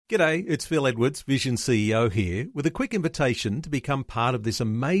G'day, it's Phil Edwards, Vision CEO here, with a quick invitation to become part of this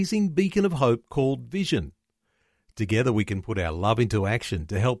amazing beacon of hope called Vision. Together we can put our love into action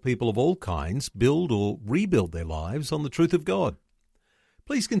to help people of all kinds build or rebuild their lives on the truth of God.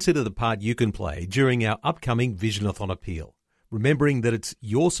 Please consider the part you can play during our upcoming Visionathon appeal, remembering that it's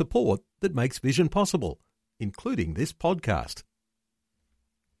your support that makes Vision possible, including this podcast.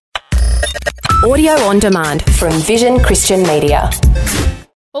 Audio on demand from Vision Christian Media.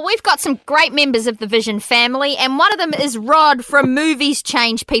 Well, we've got some great members of the Vision family, and one of them is Rod from Movies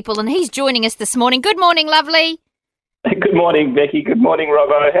Change People, and he's joining us this morning. Good morning, lovely. Good morning, Becky. Good morning,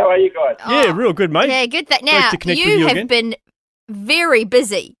 Robbo. How are you guys? Yeah, real good, mate. Yeah, good. Now, Nice to connect with you have again. been very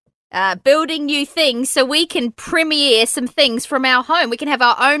busy building new things so we can premiere some things from our home. We can have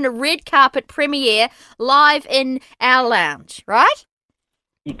our own red carpet premiere live in our lounge, right?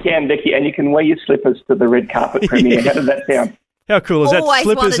 You can, Becky, and you can wear your slippers to the red carpet premiere. How does that sound? How cool is that? Always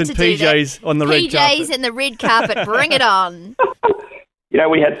Slippers wanted and to do that. PJs on the red PJs carpet. and the red carpet. Bring it on. You know,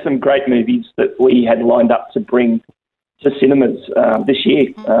 we had some great movies that we had lined up to bring to cinemas this year.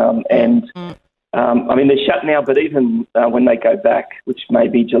 I mean, they're shut now, but even when they go back, which may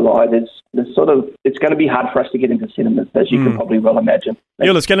be July, there's sort of, it's going to be hard for us to get into cinemas, as you can probably well imagine. Yeah,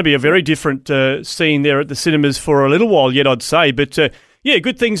 well, it's going to be a very different scene there at the cinemas for a little while yet, I'd say. But yeah,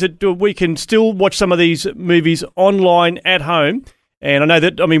 good things that we can still watch some of these movies online at home. And I know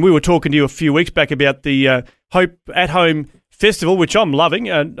that, I mean, we were talking to you a few weeks back about the Hope at Home Festival, which I'm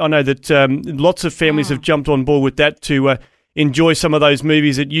loving. I know that lots of families have jumped on board with that to enjoy some of those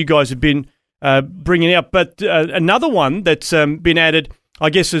movies that you guys have been bringing out. But another one that's been added,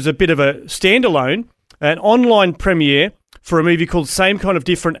 I guess, is a bit of a standalone, an online premiere for a movie called Same Kind of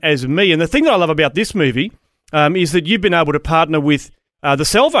Different as Me. And the thing that I love about this movie is that you've been able to partner with the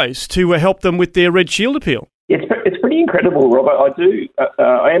Salvos to help them with their Red Shield appeal. It's pretty incredible, Robert.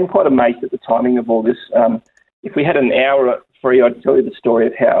 I am quite amazed at the timing of all this. If we had an hour free, I'd tell you the story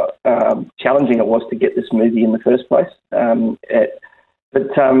of how challenging it was to get this movie in the first place.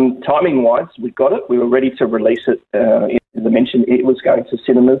 But timing-wise, we got it. We were ready to release it. As I mentioned, it was going to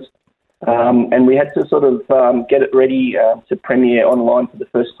cinemas. And we had to sort of get it ready to premiere online for the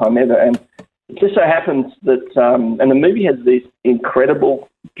first time ever. And it just so happens that, and the movie has these incredible,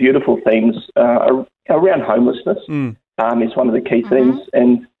 beautiful themes around homelessness. Is one of the key themes.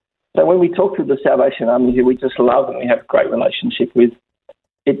 And so when we talked with the Salvation Army, who we just love and we have a great relationship with,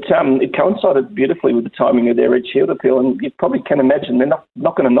 it coincided beautifully with the timing of their Red Shield appeal, and you probably can imagine they're not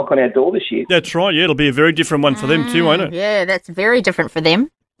going to knock on our door this year. That's right, yeah, it'll be a very different one for them too, won't it? Yeah, that's very different for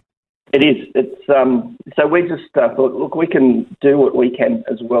them. It is. It's so we just thought, look, we can do what we can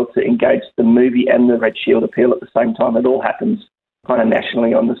as well to engage the movie and the Red Shield appeal at the same time. It all happens kind of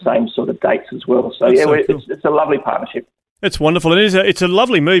nationally on the same sort of dates as well. So That's yeah, so cool. it's a lovely partnership. It's wonderful. It's a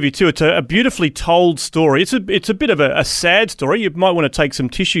lovely movie too. It's a beautifully told story. It's a bit of a sad story. You might want to take some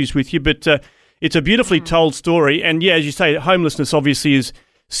tissues with you, but it's a beautifully told story. And yeah, as you say, homelessness obviously is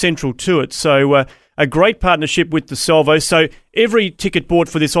central to it. So a great partnership with the Salvo. So every ticket bought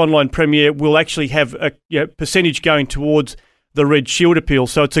for this online premiere will actually have a percentage going towards the Red Shield appeal.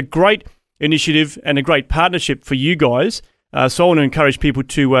 So it's a great initiative and a great partnership for you guys. So I want to encourage people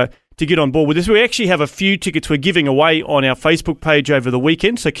to get on board with this. We actually have a few tickets we're giving away on our Facebook page over the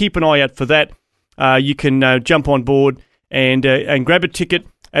weekend, so keep an eye out for that. You can jump on board and grab a ticket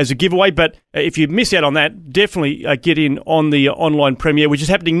as a giveaway, but if you miss out on that, definitely get in on the online premiere, which is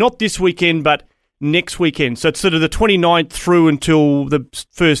happening not this weekend, but next weekend. So it's sort of the 29th through until the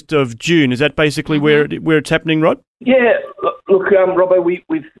 1st of June. Is that basically where it's happening, Rod? Yeah, look, Robbo,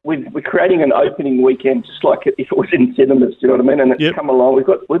 we're creating an opening weekend just like if it was in cinemas. Do you know what I mean? And it's come along. We've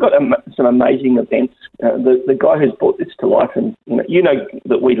got some amazing events. The guy who's brought this to life, and you know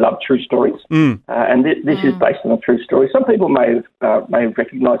that we love true stories, and this is based on a true story. Some people may have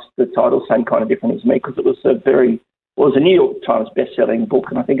recognised the title "Same Kind of Different as Me" because it was a New York Times best-selling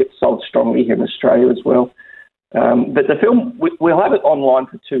book, and I think it's sold strongly here in Australia as well. But the film, we'll have it online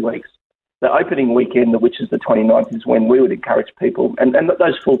for 2 weeks. The opening weekend, which is the 29th, is when we would encourage people, and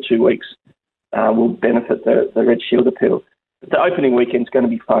those full 2 weeks will benefit the Red Shield appeal. But the opening weekend is going to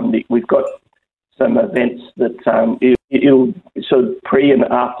be fun. We've got some events that it'll sort of pre and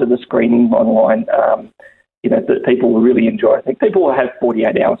after the screening online, that people will really enjoy. I think people will have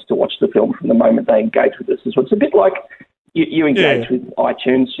 48 hours to watch the film from the moment they engage with this as well. It's a bit like you engage with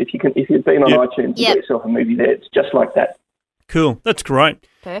iTunes. If you've been on iTunes and get yourself a movie there, it's just like that. Cool. That's great.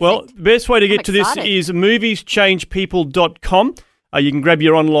 Perfect. Well, the best way to get to this excited. is movieschangepeople.com. You can grab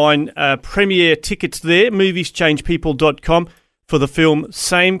your online premiere tickets there, movieschangepeople.com, for the film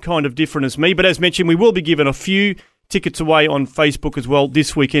Same Kind of Different as Me. But as mentioned, we will be given a few tickets away on Facebook as well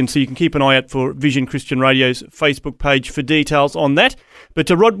this weekend, so you can keep an eye out for Vision Christian Radio's Facebook page for details on that. But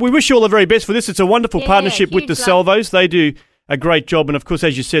Rod, we wish you all the very best for this. It's a wonderful partnership with the Salvos. They do a great job, and of course,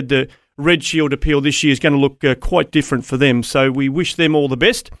 as you said, the Red Shield appeal this year is going to look quite different for them. So we wish them all the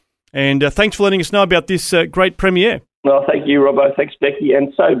best, and thanks for letting us know about this great premiere. Well, thank you, Robbo. Thanks, Becky,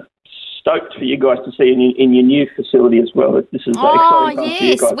 and so stoked for you guys to see in your new facility as well. This is exciting for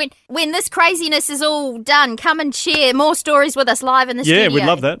you guys. When this craziness is all done, come and share more stories with us live in the studio. Yeah, we'd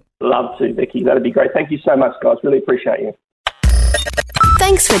love that. Love to, Becky. That'd be great. Thank you so much, guys. Really appreciate you.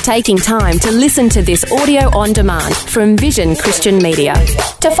 Thanks for taking time to listen to this audio on demand from Vision Christian Media.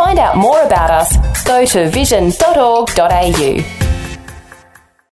 To find out more about us, go to vision.org.au.